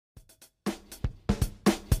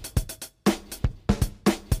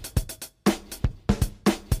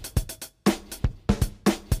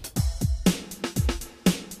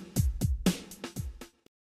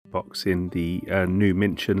unboxing the new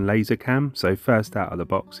Mintion LaserCam. So first out of the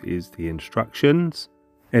box is the instructions.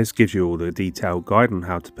 This gives you all the detailed guide on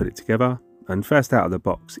how to put it together. And first out of the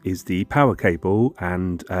box is the power cable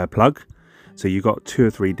and plug. So you've got 2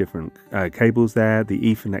 or 3 different cables there, the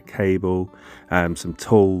Ethernet cable, some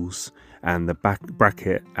tools, and the back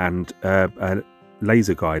bracket, and a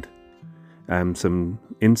laser guide, some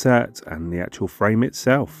inserts, and the actual frame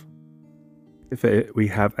itself. We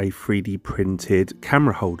have a 3D printed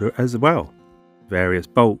camera holder as well, various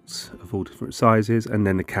bolts of all different sizes, and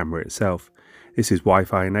then the camera itself. This is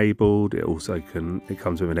Wi-Fi enabled. It also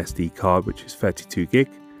comes with an SD card, which is 32 gig,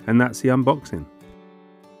 and that's the unboxing.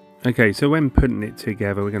 Okay, so when putting it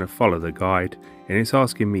together, we're going to follow the guide, and it's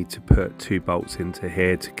asking me to put 2 bolts into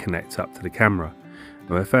here to connect up to the camera.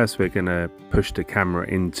 Well, first we're going to push the camera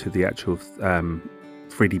into the actual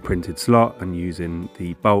 3D printed slot and using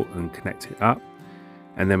the bolt and connect it up,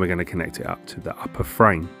 and then we're going to connect it up to the upper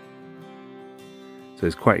frame. So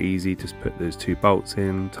it's quite easy, just put those 2 bolts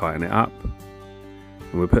in, tighten it up,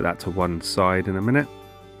 and we'll put that to one side in a minute.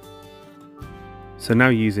 So now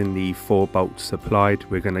using the 4 bolts supplied,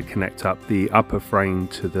 we're going to connect up the upper frame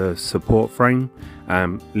to the support frame.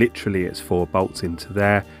 Literally it's 4 bolts into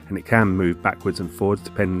there, and it can move backwards and forwards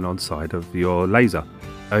depending on side of your laser.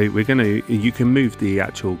 So you can move the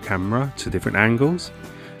actual camera to different angles,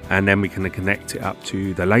 and then we can connect it up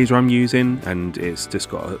to the laser I'm using, and it's just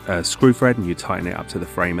got a screw thread, and you tighten it up to the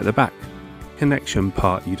frame at the back. Connection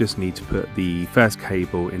part, you just need to put the first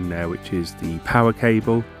cable in there, which is the power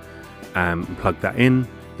cable. And plug that in.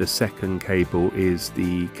 The second cable is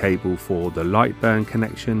the cable for the light burn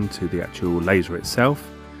connection to the actual laser itself,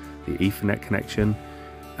 the Ethernet connection,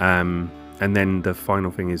 and then the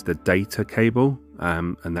final thing is the data cable,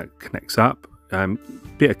 and that connects up.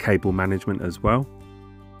 Bit of cable management as well.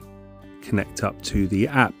 Connect up to the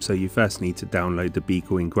app, so you first need to download the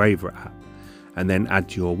Beagle Engraver app, and then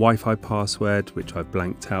add your Wi-Fi password, which I've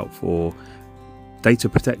blanked out for data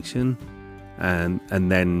protection,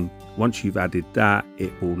 and then once you've added that,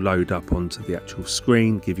 it will load up onto the actual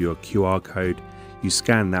screen, give you a QR code. You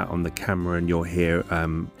scan that on the camera and you'll hear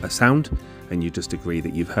a sound, and you just agree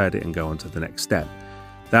that you've heard it and go on to the next step.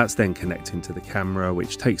 That's then connecting to the camera,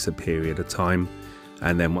 which takes a period of time,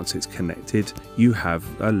 and then once it's connected, you have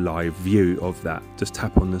a live view of that. Just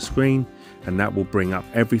tap on the screen and that will bring up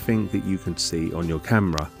everything that you can see on your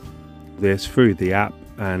camera. This through the app,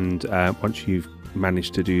 and once you've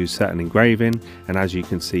managed to do certain engraving, and as you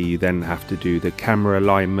can see, you then have to do the camera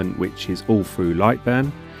alignment, which is all through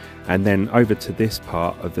Lightburn, and then over to this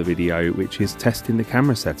part of the video, which is testing the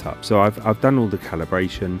camera setup. So I've done all the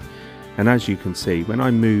calibration, and as you can see, when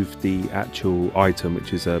I move the actual item,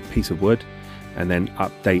 which is a piece of wood, and then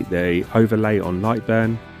update the overlay on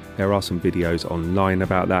Lightburn, there are some videos online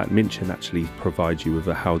about that. Mintion actually provides you with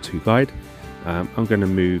a how-to guide. I'm going to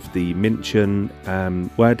move the Mintion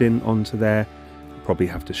wording onto there. Probably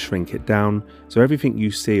have to shrink it down, so everything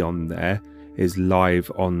you see on there is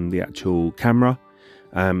live on the actual camera.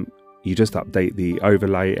 You just update the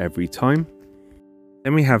overlay every time.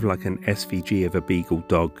 Then we have like an SVG of a beagle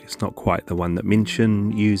dog. It's not quite the one that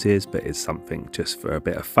Mintion uses, but it's something just for a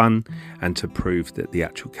bit of fun and to prove that the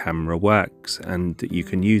actual camera works and that you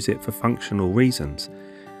can use it for functional reasons.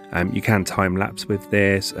 You can time lapse with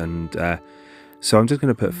this, and so I'm just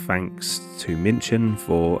going to put thanks to Mintion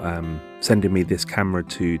for sending me this camera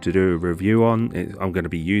to do a review on. I'm going to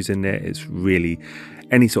be using it. It's really,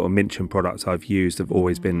 any sort of Mintion products I've used have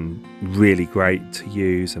always been really great to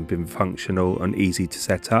use and been functional and easy to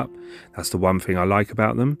set up. That's the one thing I like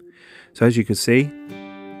about them. So as you can see.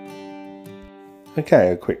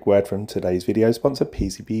 Okay, a quick word from today's video sponsor,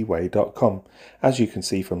 PCBWay.com. As you can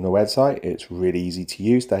see from the website, it's really easy to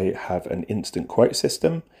use. They have an instant quote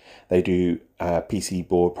system. They do PC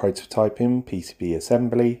board prototyping, PCB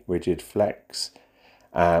assembly, rigid flex.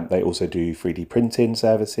 They also do 3D printing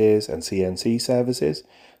services and CNC services.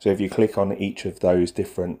 So if you click on each of those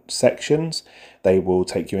different sections, they will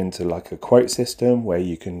take you into like a quote system where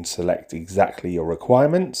you can select exactly your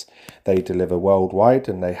requirements. They deliver worldwide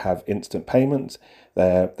and they have instant payments.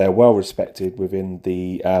 They're well respected within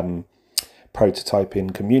the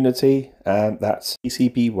prototyping community, and that's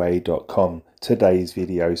PCBWay.com, today's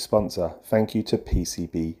video sponsor. Thank you to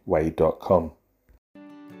PCBWay.com.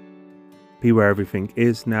 Be where everything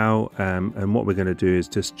is now, and what we're going to do is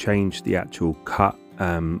just change the actual cut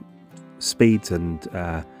speeds and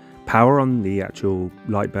power on the actual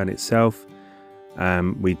Lightburn itself.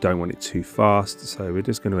 We don't want it too fast, so we're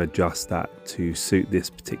just going to adjust that to suit this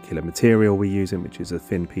particular material we're using, which is a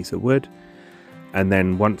thin piece of wood. And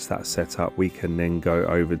then once that's set up, we can then go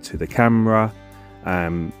over to the camera,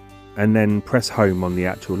 and then press home on the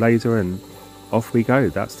actual laser and off we go.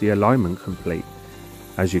 That's the alignment complete.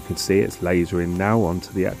 As you can see, it's lasering now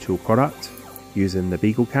onto the actual product using the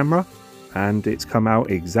Beagle camera, and it's come out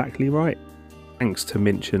exactly right. Thanks to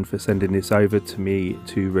Mintion for sending this over to me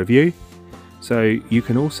to review. So you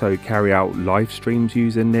can also carry out live streams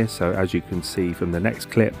using this. So as you can see from the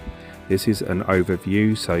next clip, this is an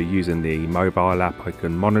overview. So using the mobile app, I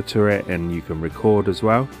can monitor it and you can record as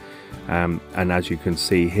well. And as you can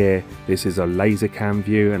see here, this is a LaserCam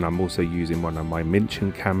view, and I'm also using one of my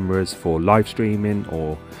Mintion cameras for live streaming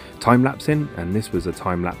or time-lapsing, and this was a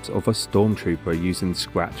time-lapse of a stormtrooper using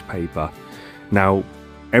scratch paper. Now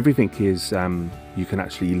everything is you can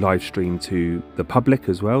actually live stream to the public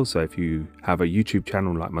as well, so if you have a YouTube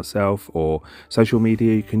channel like myself or social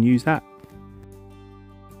media, you can use that.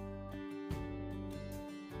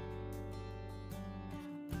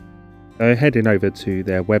 So heading over to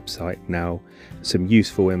their website now, some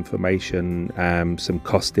useful information, some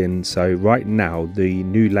costing. So right now the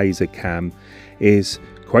new LaserCam is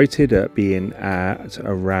quoted at being at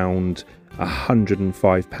around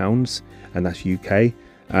 £105, and that's UK,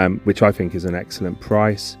 which I think is an excellent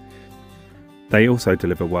price. They also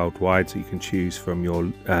deliver worldwide, so you can choose from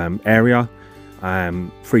your area.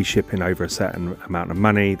 Free shipping over a certain amount of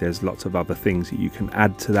money. There's lots of other things that you can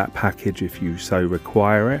add to that package if you so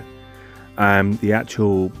require it. The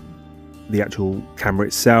actual camera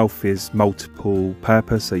itself is multiple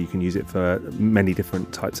purpose, so you can use it for many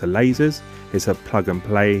different types of lasers. It's a plug and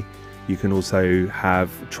play. You can also have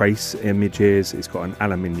trace images. It's got an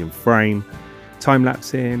aluminium frame,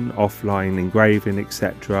 time-lapsing, offline engraving,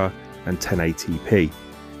 etc., and 1080p.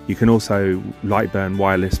 You can also light burn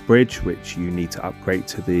wireless bridge, which you need to upgrade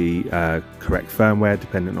to the correct firmware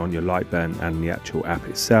depending on your light burn and the actual app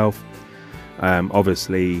itself.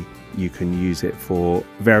 Obviously you can use it for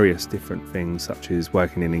various different things, such as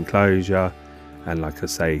working in enclosure and, like I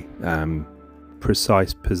say,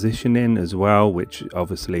 precise positioning as well, which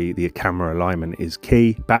obviously the camera alignment is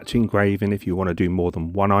key. Batch engraving if you want to do more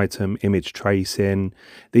than one item, image tracing.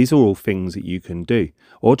 These are all things that you can do,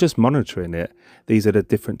 or just monitoring it. These are the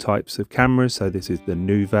different types of cameras. So this is the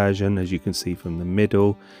new version. As you can see from the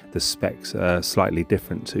middle, the specs are slightly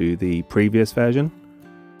different to the previous version.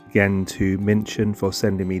 Again, to Mintion for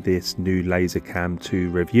sending me this new LaserCam to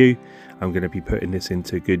review. I'm going to be putting this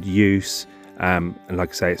into good use, and like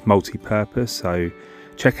I say, it's multi-purpose, so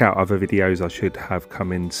check out other videos I should have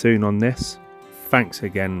coming soon on this. Thanks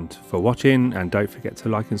again for watching, and don't forget to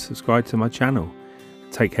like and subscribe to my channel.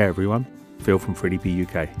 Take care everyone. Phil from 3DP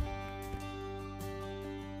UK.